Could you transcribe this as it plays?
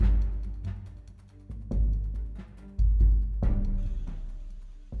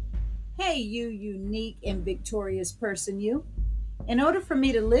Hey, you unique and victorious person, you. In order for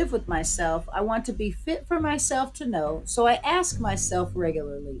me to live with myself, I want to be fit for myself to know, so I ask myself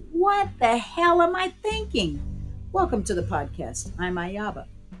regularly, what the hell am I thinking? Welcome to the podcast. I'm Ayaba.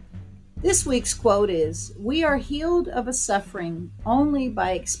 This week's quote is we are healed of a suffering only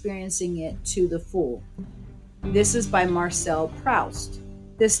by experiencing it to the full. This is by Marcel Proust.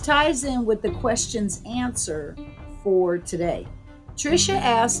 This ties in with the question's answer for today. Trisha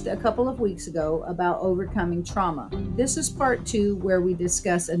asked a couple of weeks ago about overcoming trauma. This is part two, where we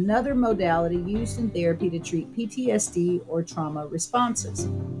discuss another modality used in therapy to treat PTSD or trauma responses.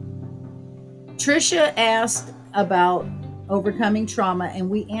 Trisha asked about overcoming trauma, and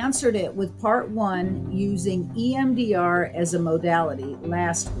we answered it with part one using EMDR as a modality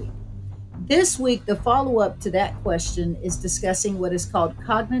last week. This week, the follow up to that question is discussing what is called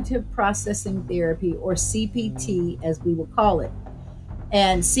cognitive processing therapy, or CPT as we will call it.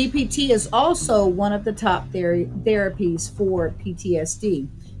 And CPT is also one of the top therapies for PTSD.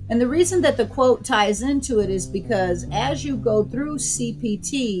 And the reason that the quote ties into it is because as you go through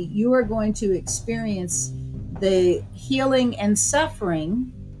CPT, you are going to experience the healing and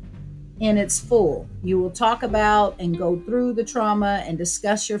suffering in its full. You will talk about and go through the trauma and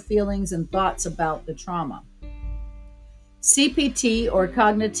discuss your feelings and thoughts about the trauma. CPT, or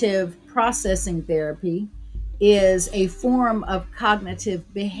cognitive processing therapy, is a form of cognitive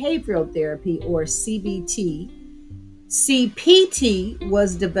behavioral therapy, or CBT. CPT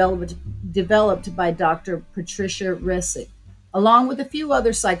was developed by Dr. Patricia Resick, along with a few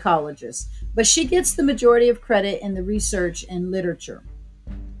other psychologists, but she gets the majority of credit in the research and literature.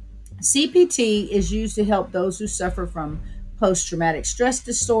 CPT is used to help those who suffer from post traumatic stress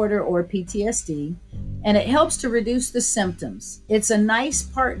disorder, or PTSD, and it helps to reduce the symptoms. It's a nice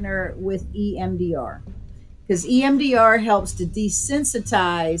partner with EMDR because EMDR helps to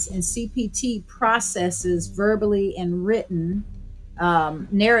desensitize, and CPT processes verbally and written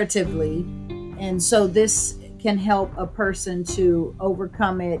narratively. And so this can help a person to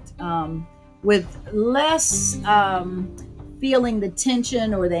overcome it with less feeling the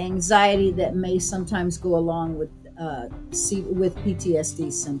tension or the anxiety that may sometimes go along with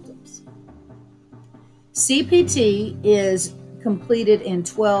PTSD symptoms. CPT is completed in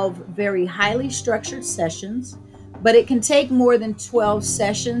 12 very highly structured sessions, but it can take more than 12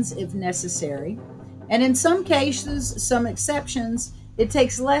 sessions if necessary. And in some cases, some exceptions, it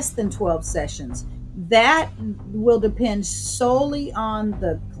takes less than 12 sessions. That will depend solely on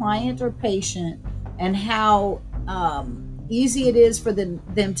the client or patient and how easy it is for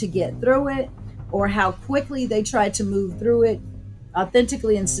them to get through it, or how quickly they try to move through it,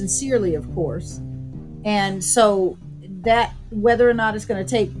 authentically and sincerely, of course. And so that whether or not it's going to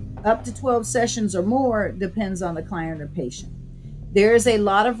take up to 12 sessions or more depends on the client or patient. There is a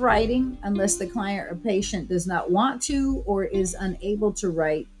lot of writing unless the client or patient does not want to or is unable to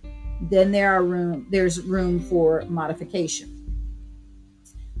write. Then there's room for modification.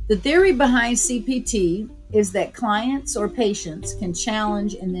 The theory behind CPT is that clients or patients can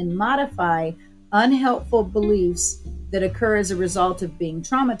challenge and then modify unhelpful beliefs that occur as a result of being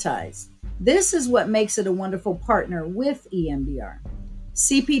traumatized. This is what makes it a wonderful partner with EMDR.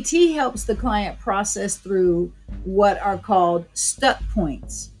 CPT helps the client process through what are called stuck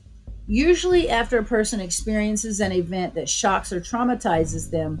points. Usually after a person experiences an event that shocks or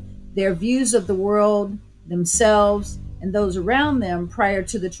traumatizes them, their views of the world, themselves, and those around them prior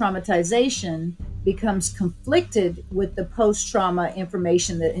to the traumatization becomes conflicted with the post-trauma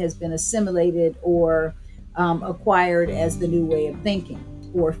information that has been assimilated or acquired as the new way of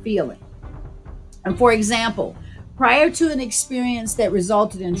thinking or feeling. And for example, prior to an experience that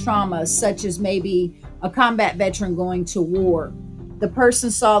resulted in trauma, such as maybe a combat veteran going to war, the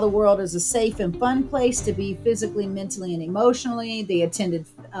person saw the world as a safe and fun place to be physically, mentally, and emotionally. They attended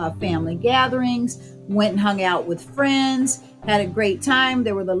family gatherings, went and hung out with friends, had a great time.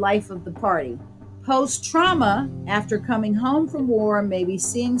 They were the life of the party. Post-trauma, after coming home from war, maybe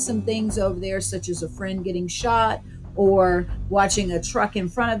seeing some things over there, such as a friend getting shot or watching a truck in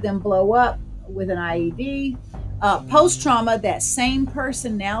front of them blow up with an IED. Post-trauma, that same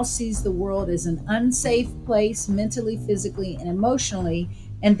person now sees the world as an unsafe place mentally, physically, and emotionally,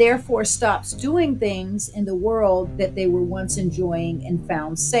 and therefore stops doing things in the world that they were once enjoying and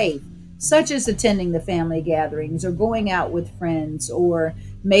found safe, such as attending the family gatherings or going out with friends, or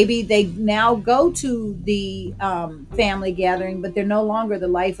maybe they now go to the family gathering, but they're no longer the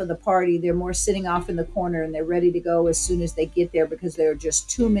life of the party. They're more sitting off in the corner, and they're ready to go as soon as they get there because there are just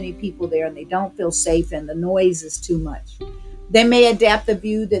too many people there and they don't feel safe and the noise is too much. They may adapt the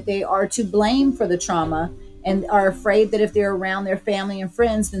view that they are to blame for the trauma and are afraid that if they're around their family and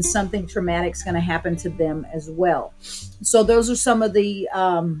friends, then something traumatic is going to happen to them as well. So those are some of the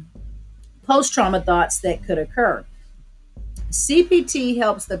post-trauma thoughts that could occur. CPT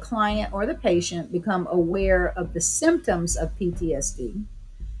helps the client or the patient become aware of the symptoms of PTSD.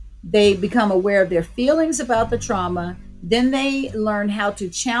 They become aware of their feelings about the trauma. Then they learn how to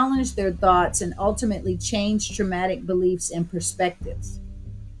challenge their thoughts and ultimately change traumatic beliefs and perspectives.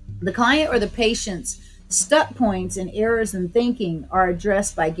 The client or the patient's stuck points and errors in thinking are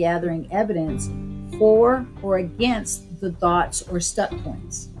addressed by gathering evidence for or against the thoughts or stuck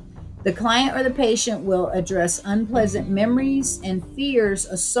points. The client or the patient will address unpleasant memories and fears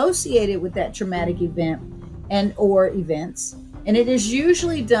associated with that traumatic event and or events, and it is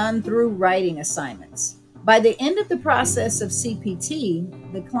usually done through writing assignments. By the end of the process of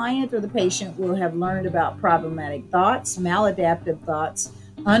CPT, the client or the patient will have learned about problematic thoughts, maladaptive thoughts,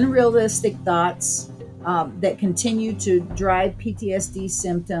 unrealistic thoughts that continue to drive PTSD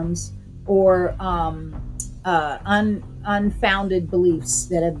symptoms, or unfounded beliefs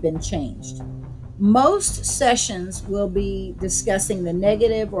that have been changed. Most sessions will be discussing the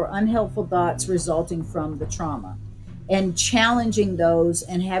negative or unhelpful thoughts resulting from the trauma and challenging those,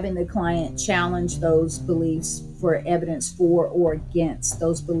 and having the client challenge those beliefs for evidence for or against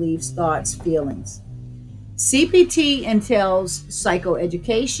those beliefs, thoughts, feelings. CPT entails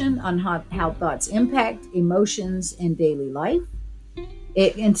psychoeducation on how thoughts impact emotions in daily life.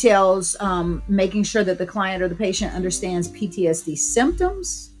 It entails making sure that the client or the patient understands PTSD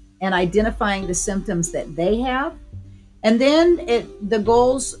symptoms and identifying the symptoms that they have. And then the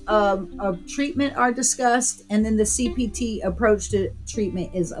goals of treatment are discussed, and then the CPT approach to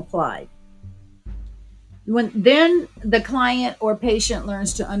treatment is applied. Then the client or patient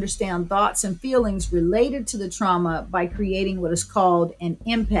learns to understand thoughts and feelings related to the trauma by creating what is called an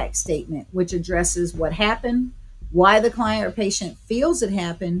impact statement, which addresses what happened, why the client or patient feels it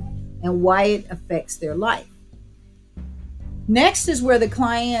happened, and why it affects their life. Next is where the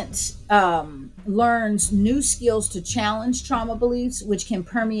client learns new skills to challenge trauma beliefs, which can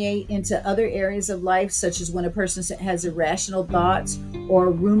permeate into other areas of life, such as when a person has irrational thoughts or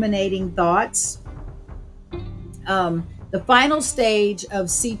ruminating thoughts. The final stage of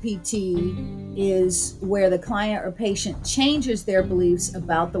CPT is where the client or patient changes their beliefs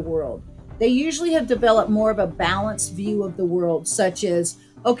about the world. They usually have developed more of a balanced view of the world, such as,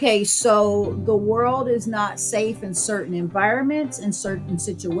 okay, so the world is not safe in certain environments and certain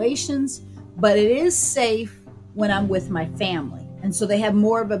situations, but it is safe when I'm with my family. And so they have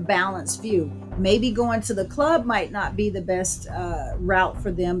more of a balanced view. Maybe going to the club might not be the best route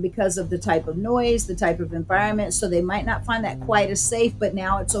for them because of the type of noise, the type of environment. So they might not find that quite as safe, but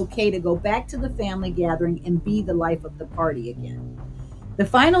now it's okay to go back to the family gathering and be the life of the party again. The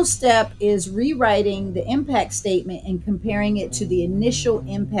final step is rewriting the impact statement and comparing it to the initial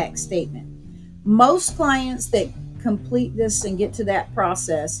impact statement. Most clients that complete this and get to that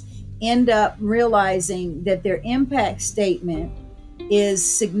process end up realizing that their impact statement is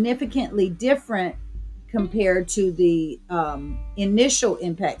significantly different compared to the initial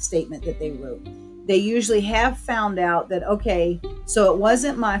impact statement that they wrote. They usually have found out that, okay, so it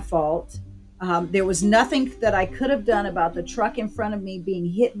wasn't my fault. There was nothing that I could have done about the truck in front of me being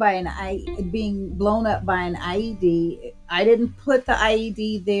hit by being blown up by an IED. I didn't put the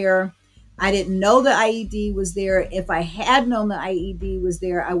IED there. I didn't know the IED was there. If I had known the IED was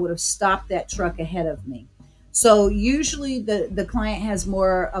there, I would have stopped that truck ahead of me. So usually the client has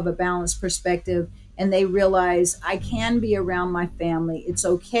more of a balanced perspective, and they realize I can be around my family. It's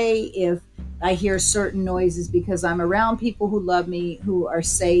okay if I hear certain noises because I'm around people who love me, who are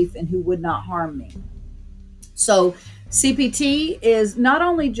safe, and who would not harm me. So CPT is not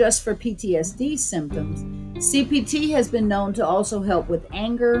only just for PTSD symptoms. CPT has been known to also help with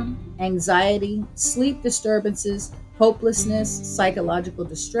anger, anxiety, sleep disturbances, hopelessness, psychological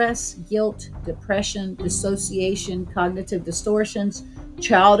distress, guilt, depression, dissociation, cognitive distortions,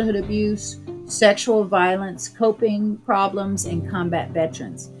 childhood abuse, sexual violence, coping problems, and combat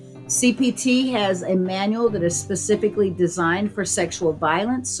veterans. CPT has a manual that is specifically designed for sexual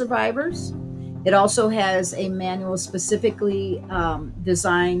violence survivors. It also has a manual specifically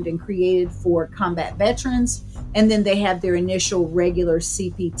designed and created for combat veterans. And then they have their initial regular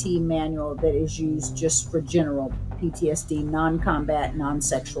CPT manual that is used just for general PTSD, non-combat,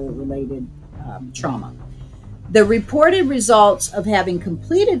 non-sexual related trauma. The reported results of having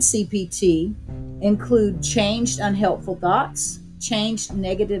completed CPT include changed unhelpful thoughts, changed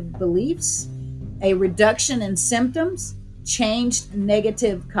negative beliefs, a reduction in symptoms, changed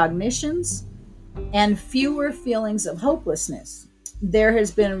negative cognitions, and fewer feelings of hopelessness. there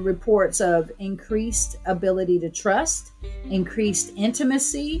has been reports of increased ability to trust, increased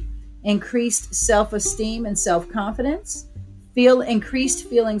intimacy, increased self-esteem and self-confidence, feel increased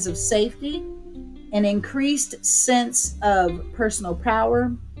feelings of safety, an increased sense of personal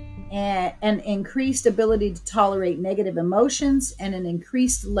power, and an increased ability to tolerate negative emotions, and an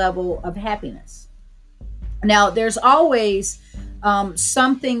increased level of happiness. Now, there's always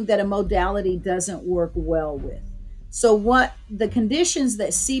something that a modality doesn't work well with. So, what the conditions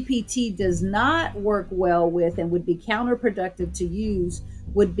that CPT does not work well with and would be counterproductive to use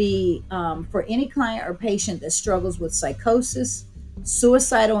would be for any client or patient that struggles with psychosis,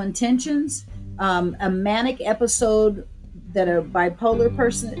 suicidal intentions, a manic episode that a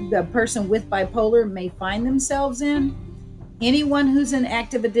person with bipolar may find themselves in, anyone who's in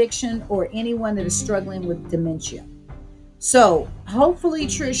active addiction, or anyone that is struggling with dementia. So hopefully,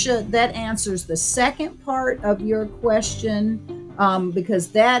 Tricia, that answers the second part of your question,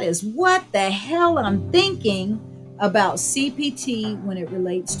 because that is what the hell I'm thinking about CPT when it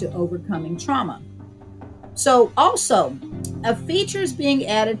relates to overcoming trauma. So also, a feature is being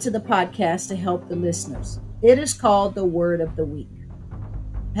added to the podcast to help the listeners. It is called the Word of the Week.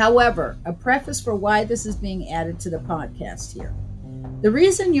 However, a preface for why this is being added to the podcast here. The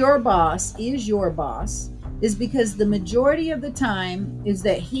reason your boss is your boss is because the majority of the time is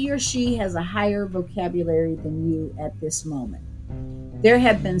that he or she has a higher vocabulary than you at this moment. There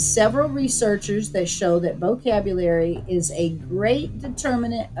have been several researchers that show that vocabulary is a great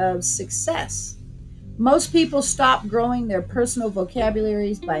determinant of success. Most people stop growing their personal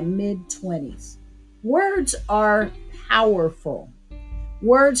vocabularies by mid-20s. Words are powerful.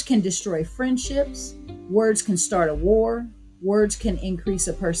 Words can destroy friendships. Words can start a war. Words can increase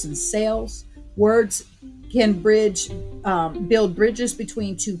a person's sales. Words can build bridges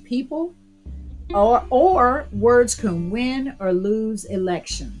between two people. Or words can win or lose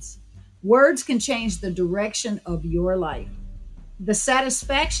elections. Words can change the direction of your life. The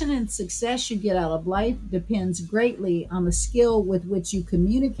satisfaction and success you get out of life depends greatly on the skill with which you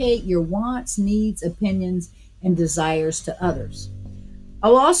communicate your wants, needs, opinions, and desires to others.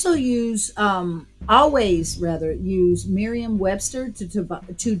 I'll also always use Merriam-Webster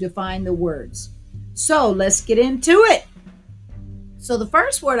to define the words. So let's get into it. So the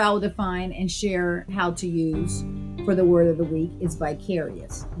first word I will define and share how to use for the word of the week is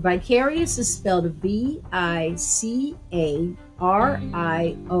vicarious. Vicarious is spelled V-I-C-A-R-I-O-U-S.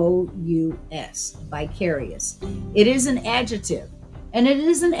 Vicarious. It is an adjective, and it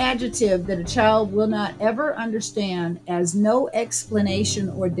is an adjective that a child will not ever understand, as no explanation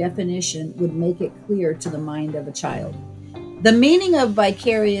or definition would make it clear to the mind of a child. The meaning of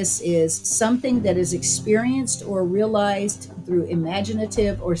vicarious is something that is experienced or realized through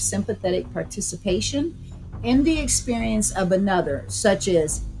imaginative or sympathetic participation in the experience of another, such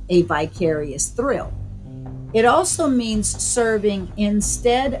as a vicarious thrill. It also means serving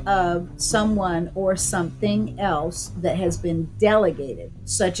instead of someone or something else that has been delegated,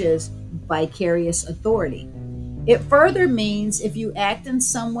 such as vicarious authority. It further means if you act in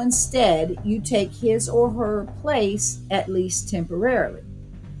someone's stead, you take his or her place, at least temporarily.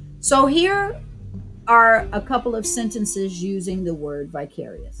 So here are a couple of sentences using the word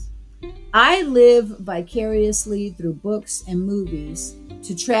vicarious. I live vicariously through books and movies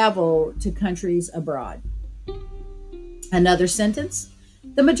to travel to countries abroad. Another sentence.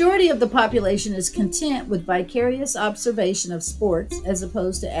 The majority of the population is content with vicarious observation of sports as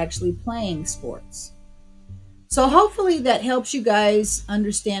opposed to actually playing sports. So hopefully that helps you guys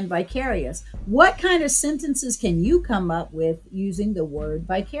understand vicarious. What kind of sentences can you come up with using the word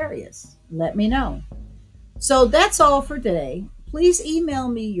vicarious? Let me know. So that's all for today. Please email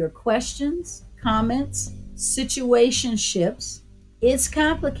me your questions, comments, situationships, it's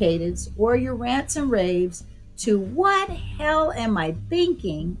complicated, or your rants and raves to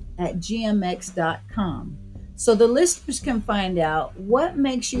whathelamithinking@gmx.com. So the listeners can find out what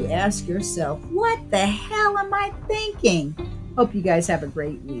makes you ask yourself, what the hell am I thinking? Hope you guys have a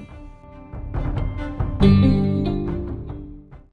great week.